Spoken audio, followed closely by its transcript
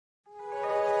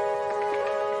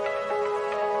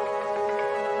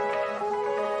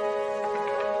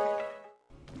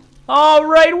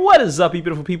Alright, what is up, you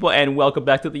beautiful people, and welcome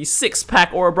back to the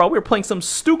 6-pack Aura Brawl. We're playing some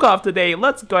Stukov today.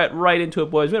 Let's get right into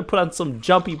it, boys. We're going to put on some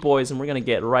jumpy boys, and we're going to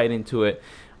get right into it.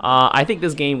 I think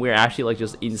this game, we're actually like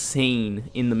just insane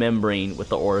in the membrane with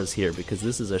the auras here, because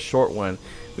this is a short one.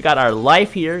 We got our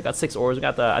life here, got 6 auras. We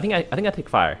got the, I think I take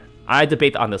fire. I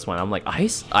debate on this one. I'm like,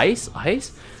 ice? And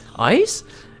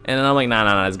then I'm like,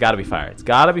 nah, it's got to be fire. It's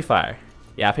got to be fire.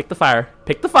 Yeah, pick the fire.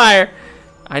 Pick the fire.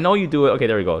 I know you do it. Okay,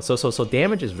 there we go. So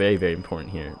damage is very, very important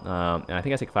here. And I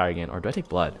think I take fire again. Or do I take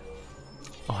blood?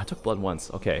 Oh, I took blood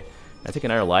once. Okay. I take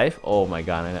another life. Oh my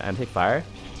god. I take fire.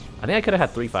 I think I could have had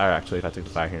 3 fire actually if I took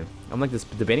the fire here. I'm like this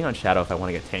debating on Shadow if I want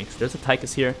to get tanks. There's a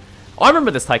Tychus here. Oh, I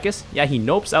remember this Tychus. Yeah, he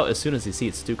nopes out as soon as he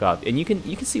sees Stukov. And you can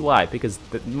see why. Because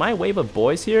my wave of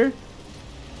boys here,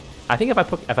 I think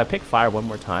if I pick fire one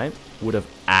more time, would have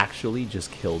actually just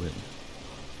killed him.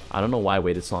 I don't know why I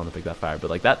waited so long to pick that fire, but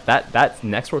like that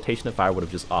next rotation of fire would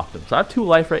have just offed him. So I have 2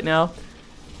 life right now,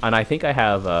 and I think I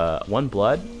have 1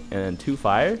 blood and 2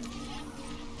 fire,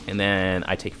 and then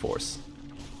I take force.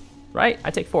 Right?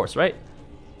 I take force, right?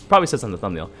 Probably says on the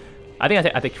thumbnail. I think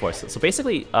I take force. So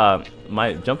basically,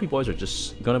 my jumpy boys are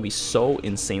just gonna be so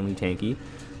insanely tanky.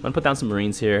 I'm gonna put down some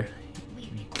marines here.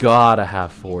 Gotta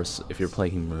have force if you're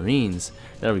playing marines.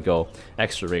 There we go.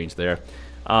 Extra range there.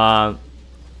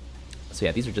 So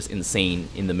yeah, these are just insane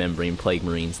in the membrane plague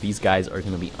marines. These guys are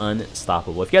going to be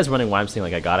unstoppable. If you guys are wondering why I'm saying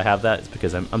like I gotta have that, it's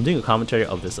because I'm doing a commentary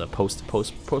of this post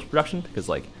production, because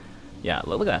like, yeah,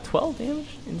 look at that, 12 damage,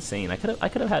 insane. I could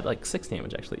have had like 6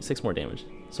 damage actually, 6 more damage,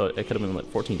 so it could have been like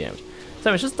 14 damage.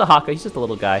 So it's just the Haka. He's just a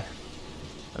little guy.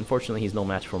 Unfortunately, he's no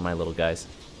match for my little guys.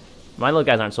 My little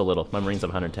guys aren't so little. My marines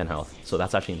have 110 health, so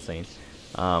that's actually insane.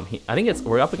 I think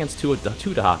we're up against two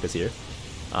Dahakas here.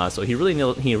 So he really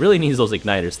needs those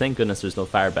igniters. Thank goodness there's no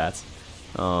fire bats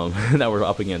that we're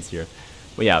up against here.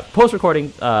 But yeah,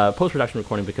 post-production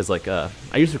recording, because like I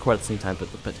used to record at the same time,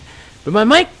 but my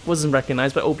mic wasn't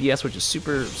recognized by OBS, which is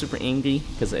super angry,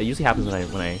 because it usually happens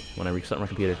when I restart my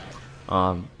computer.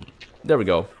 There we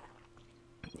go.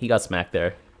 He got smacked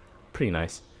there. Pretty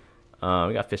nice.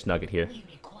 We got Fish Nugget here.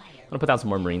 I'm gonna put down some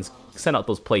more marines. Send out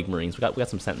those plague marines. We got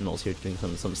some sentinels here doing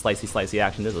some slicey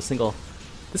action. There's a single.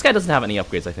 This guy doesn't have any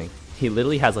upgrades, I think. He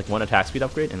literally has like 1 attack speed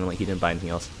upgrade, and then like he didn't buy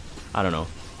anything else. I don't know.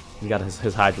 We got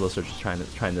his Hydralists are just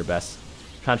trying their best.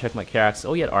 Trying to check my Carax.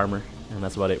 Oh, he had armor, and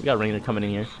that's about it. We got Raynor coming in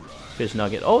here. Fish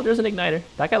Nugget. Oh, there's an igniter.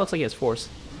 That guy looks like he has force.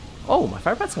 Oh, my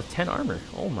fire bats have 10 armor.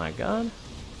 Oh my god.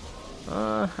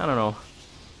 I don't know.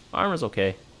 Armor's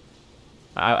okay.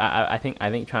 I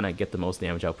think trying to get the most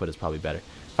damage output is probably better.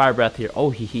 Fire breath here. Oh,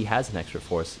 he has an extra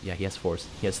force. Yeah, he has force.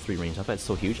 He has 3 range. I thought it's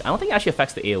so huge. I don't think it actually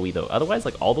affects the AoE though. Otherwise,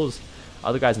 like all those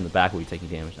other guys in the back will be taking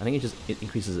damage. I think it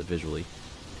increases it visually.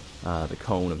 The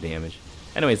cone of damage.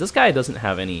 Anyways, this guy doesn't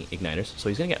have any igniters, so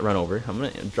he's gonna get run over. I'm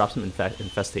gonna drop some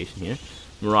infestation here.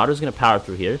 Marauder's gonna power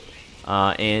through here,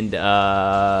 and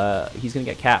he's gonna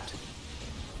get capped.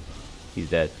 He's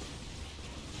dead.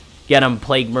 Get him,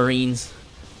 Plague Marines.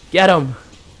 Get him.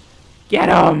 Get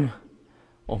him.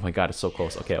 Oh my god, it's so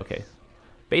close. Okay.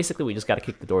 Basically, we just got to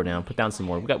kick the door down, put down some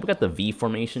more. We got the V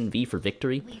formation, V for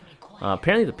victory.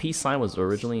 Apparently, the peace sign was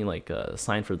originally like a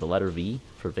sign for the letter V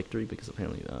for victory, because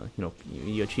apparently, you know,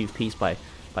 you achieve peace by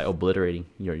obliterating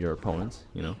your opponents.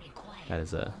 You know, that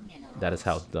is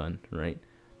how it's done, right?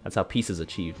 That's how peace is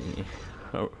achieved,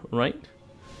 right?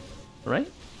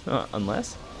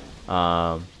 Unless,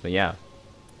 but yeah.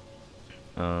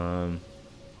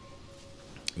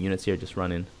 Units here just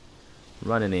running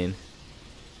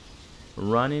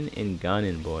and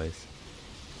gunning, boys.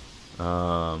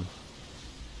 My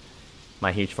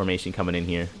huge formation coming in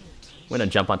here. We're gonna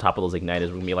jump on top of those igniters.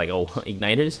 We're gonna be like, oh,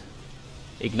 igniters.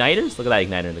 Look at that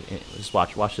igniter. Just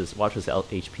watch his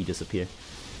HP disappear.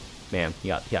 Man, he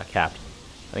got capped.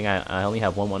 I think I only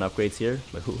have 1/1 upgrades here,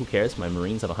 but who cares? My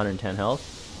marines have 110 health.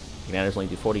 Igniters only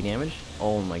do 40 damage.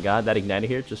 Oh my god, that igniter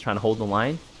here just trying to hold the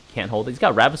line. Can't hold it. He's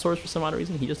got Ravisaurs for some odd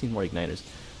reason. He just needs more igniters.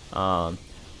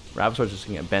 Ravisaurs just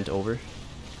gonna get bent over,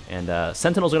 and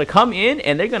Sentinels are gonna come in,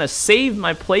 and they're gonna save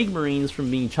my Plague Marines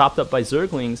from being chopped up by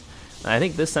Zerglings. And I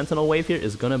think this Sentinel wave here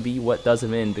is gonna be what does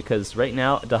him in, because right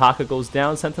now Dahaka goes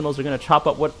down. Sentinels are gonna chop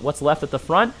up what's left at the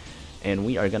front, and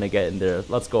we are gonna get in there.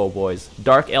 Let's go, boys.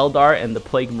 Dark Eldar and the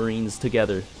Plague Marines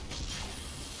together.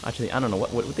 Actually, I don't know.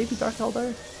 What would they be? Dark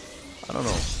Eldar? I don't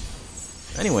know.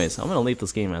 Anyways, I'm gonna leave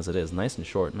this game as it is. Nice and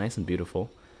short, nice and beautiful.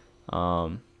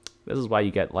 This is why you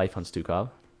get life on Stukov.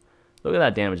 Look at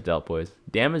that damage dealt, boys.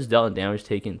 Damage dealt and damage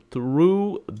taken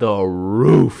through the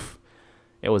roof.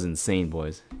 It was insane,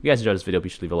 boys. If you guys enjoyed this video, be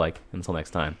sure to leave a like. Until next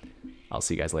time, I'll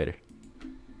see you guys later.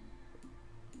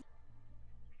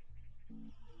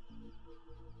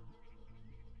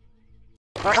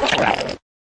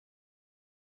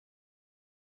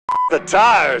 the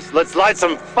tires. Let's light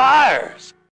some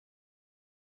fires.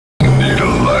 Need a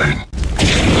light.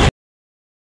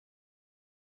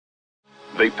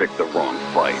 They picked the wrong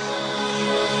fight.